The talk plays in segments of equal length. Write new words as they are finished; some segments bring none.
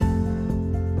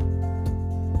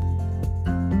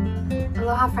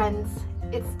Aloha friends,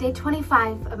 it's day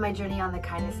 25 of my journey on the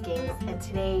Kindness Games, and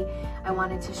today I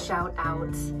wanted to shout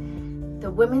out the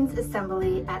Women's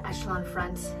Assembly at Echelon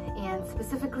Front, and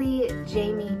specifically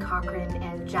Jamie Cochran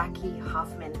and Jackie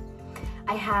Hoffman.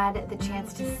 I had the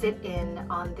chance to sit in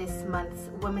on this month's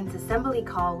Women's Assembly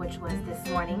call, which was this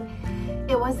morning.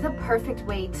 It was the perfect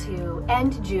way to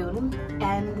end June,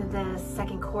 end the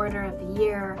second quarter of the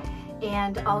year,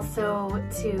 and also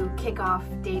to kick off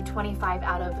day 25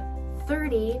 out of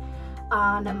 30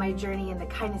 on my journey in the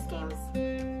Kindness Games.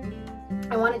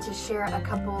 I wanted to share a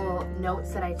couple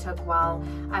notes that I took while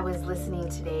I was listening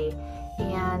today,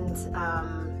 and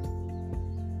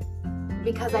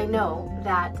because I know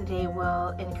that they will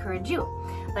encourage you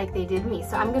like they did me.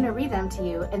 So I'm going to read them to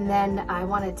you, and then I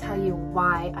want to tell you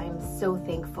why I'm so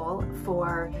thankful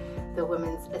for the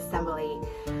Women's Assembly.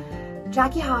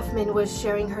 Jackie Hoffman was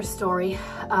sharing her story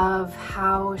of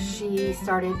how she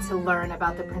started to learn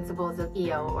about the principles of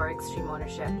EO, or extreme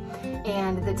ownership.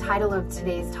 And the title of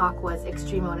today's talk was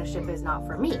Extreme Ownership is Not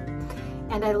for Me.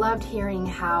 And I loved hearing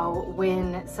how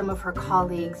when some of her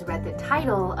colleagues read the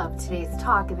title of today's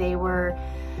talk, they were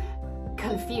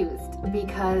confused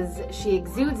because she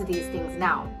exudes these things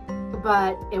now,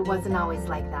 but it wasn't always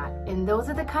like that. And those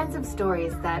are the kinds of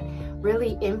stories that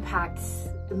really impact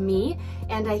me,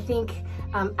 and I think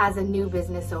as a new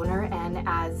business owner and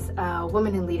as a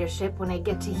woman in leadership, when I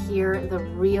get to hear the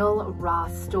real raw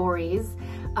stories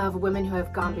of women who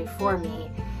have gone before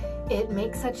me, it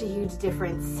makes such a huge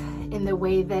difference in the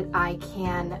way that I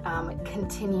can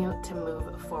continue to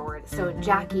move forward. So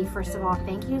Jackie, first of all,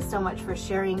 thank you so much for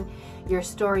sharing your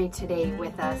story today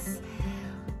with us.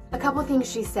 A couple things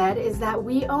she said is that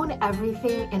we own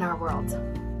everything in our world,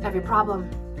 every problem,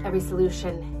 every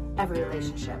solution, every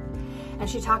relationship. And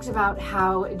she talked about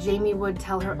how Jamie would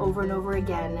tell her over and over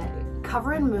again,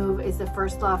 cover and move is the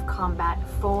first law of combat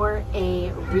for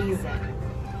a reason.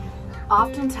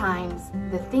 Oftentimes,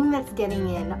 the thing that's getting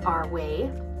in our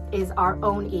way is our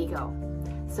own ego.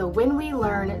 So when we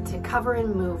learn to cover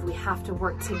and move, we have to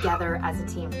work together as a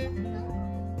team.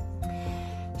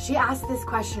 She asked this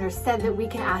question, or said that we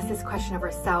can ask this question of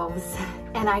ourselves,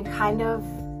 and I kind of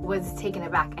was taken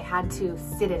aback. I had to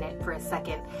sit in it for a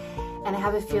second, and I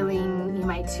have a feeling you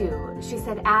might too. She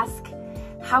said, ask,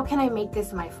 how can I make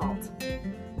this my fault?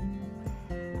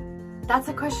 That's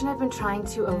a question I've been trying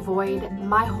to avoid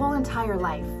my whole entire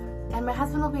life, and my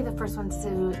husband will be the first one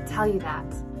to tell you that.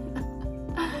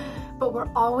 But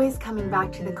we're always coming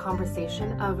back to the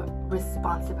conversation of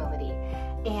responsibility.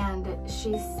 And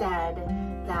she said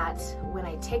that when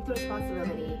I take the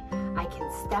responsibility, I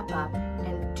can step up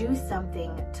and do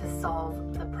something to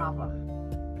solve the problem.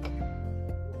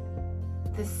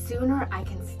 The sooner I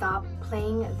can stop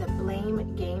playing the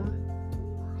blame game,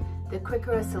 the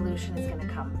quicker a solution is going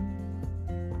to come.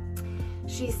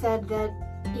 She said that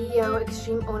EO,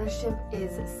 extreme ownership,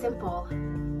 is simple.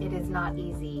 It is not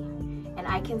easy. And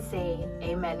I can say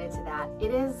amen into that.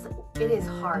 It is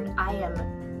hard. I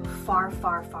am far,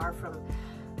 far, far from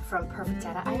perfect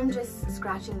at it. I am just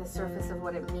scratching the surface of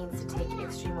what it means to take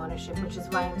extreme ownership, which is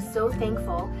why I'm so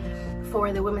thankful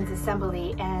for the Women's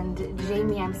Assembly. And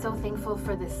Jamie, I'm so thankful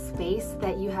for the space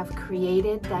that you have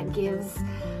created that gives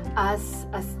us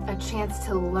a chance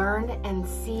to learn and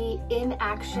see in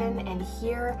action and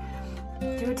hear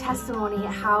through testimony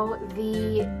how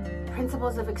the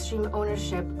principles of extreme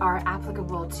ownership are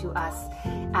applicable to us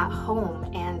at home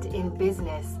and in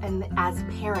business, and as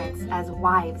parents, as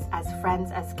wives, as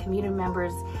friends, as community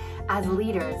members, as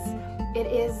leaders. It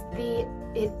is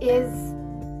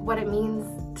what it means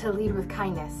to lead with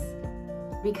kindness,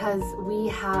 because we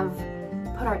have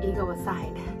put our ego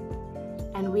aside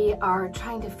and we are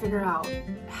trying to figure out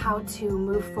how to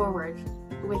move forward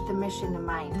with the mission in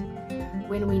mind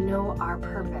when we know our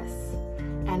purpose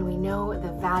and we know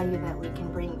the value that we can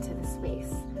bring to the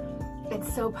space.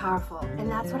 It's so powerful, and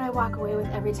that's what I walk away with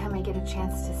every time I get a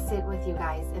chance to sit with you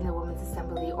guys in the Women's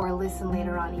Assembly, or listen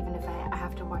later on, even if I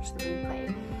have to watch the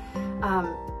replay.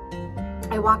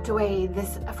 I walked away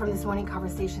from this morning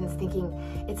conversations thinking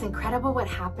it's incredible what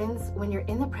happens when you're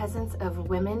in the presence of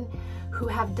women who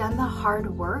have done the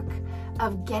hard work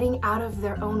of getting out of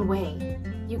their own way.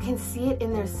 You can see it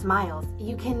in their smiles.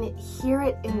 You can hear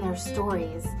it in their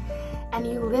stories. And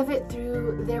you live it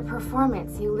through their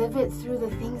performance. You live it through the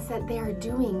things that they are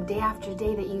doing day after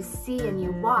day that you see and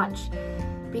you watch,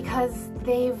 because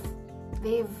they've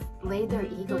laid their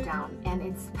ego down, and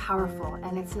it's powerful,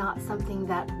 and it's not something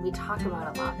that we talk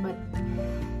about a lot, but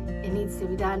it needs to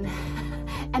be done.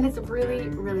 And it's really,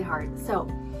 really hard. So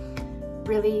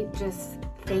really just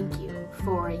thank you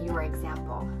for your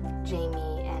example,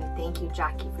 Jamie, and thank thank you,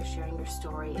 Jackie, for sharing your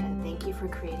story, and thank you for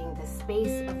creating this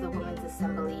space of the Women's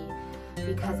Assembly,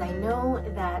 because I know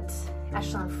that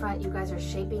Echelon Front, you guys are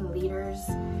shaping leaders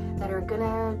that are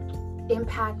gonna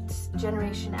impact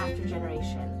generation after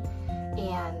generation.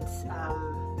 And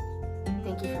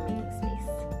thank you for making space.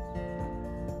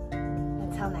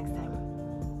 Until next time,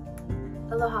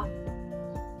 aloha.